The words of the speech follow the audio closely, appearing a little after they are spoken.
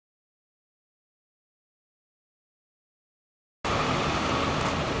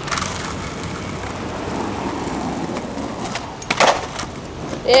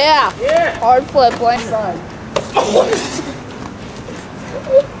Yeah. Yeah. Hard flip, blank side.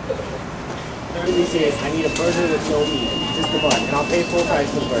 He says, I need a burger with no meat, just the bun, and I'll pay full price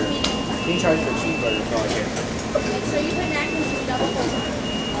for the burger. He charges for a cheeseburger for all I care. Make sure you put mac and cheese double full.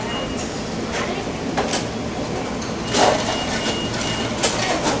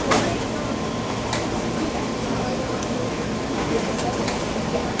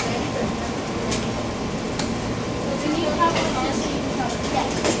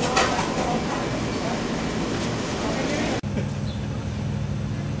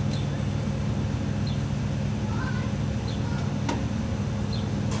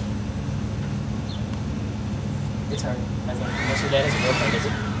 It's her. Unless your dad has a girlfriend, is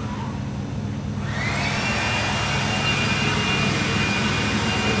it?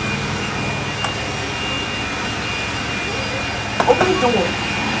 Open the door.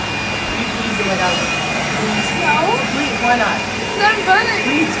 Please get out of here. No. Please, why not? I'm burning.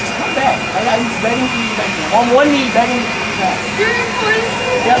 Please, just come back. I'm begging for you back here. I'm on one knee begging for you back. You're recording?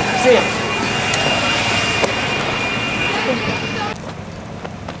 Yep, see it.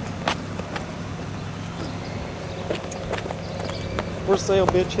 For sale,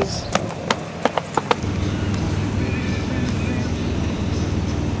 bitches.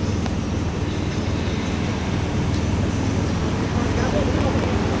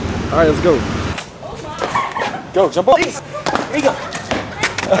 All right, let's go. Go, jump up. Please. Here you go.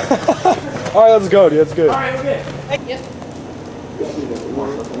 All right, let's go, dude. That's good. All right, we're good. Hey, yes.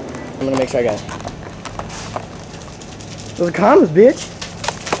 I'm gonna make sure I got it. Those are condoms, bitch.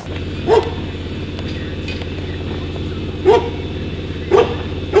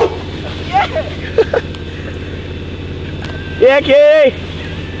 Yeah, Katy!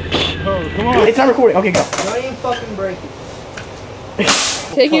 Oh, come on. It's not recording. Okay, go. Don't even fucking break it.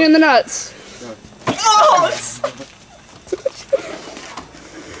 Take you in the nuts. Oh!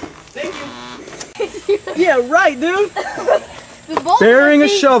 Thank you. Yeah, right, dude. Burying a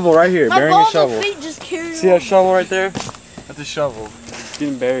shovel right here. Burying a shovel. My feet just carried See that shovel right there? That's a shovel. It's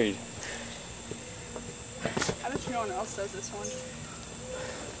getting buried. I bet you no one else does this one.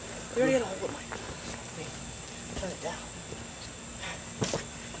 You already got a hold of my... Turn it down.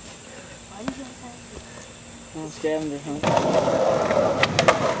 Oh, Scavenger Hunt.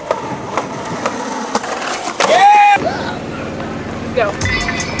 Yeah! Go.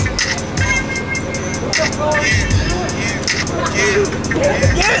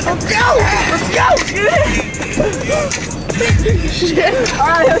 Yes, let's go! Let's go! Shit.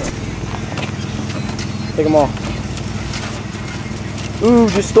 Alright, let's... Take them all. Ooh,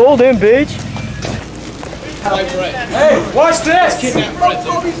 just stole them, bitch. Hey, watch this!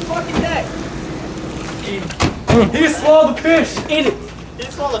 Kobe's fucking neck. He just swallowed the fish! Eat it. Did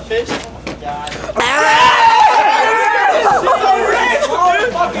you swallow the fish? Oh my god.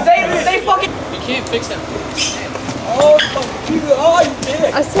 They fucking... You can't fix that. Oh, you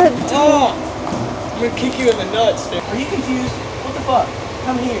did. I said, Oh! I'm gonna kick you in the nuts, dude. Are you confused? What the fuck?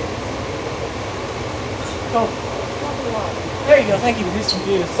 Come here. Go. There you go, thank you. He's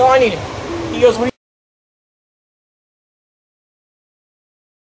confused. That's all I needed. He goes, what do you...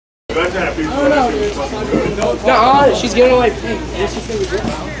 No, she's giving away pink. She's gonna be good.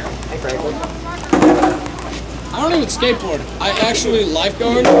 Hey, Franklin. I don't even skateboard. I actually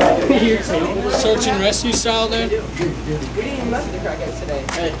lifeguard. Search and rescue style there. We didn't even mess with the crackheads today.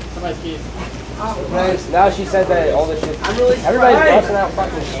 Hey, somebody's keys. Now she said that all this shit. I'm really everybody's busting out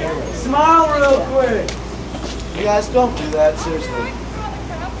fucking shit. Smile real quick. You guys don't do that, seriously.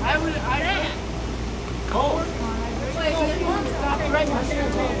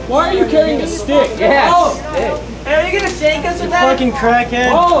 Why are you carrying a stick? Yes. Oh. Hey, are you gonna shake us with that? Fucking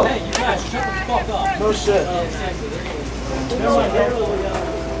crackhead. Oh. Hey, you guys, shut the fuck up. No shit.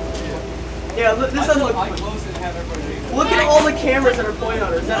 Yeah, look, this doesn't look. Look at all the cameras that are pointing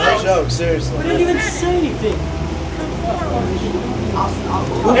on her. Is that No right? joke, seriously. We didn't even say anything.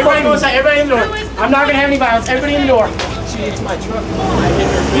 Everybody go inside. Everybody in the door. I'm not gonna have any violence. Everybody in the door. She hits my truck.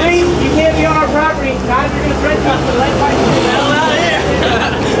 Please, you can't be on our property. Not if you're gonna thread cut the red light. Get the hell out of here.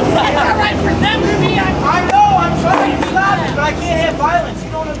 It's not right for them to be. I know. I'm trying to stop it, but I can't have violence.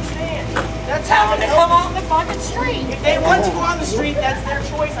 You don't understand. That's how they come on the fucking street. If they want to go on the street, that's their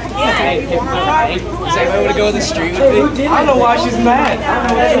choice. I can't have people on our property. Does anybody want to go on the street with me? I don't know why she's mad. I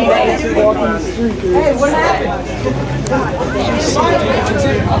don't know why she's walking on the street. Hey, what happened?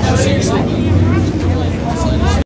 Seriously.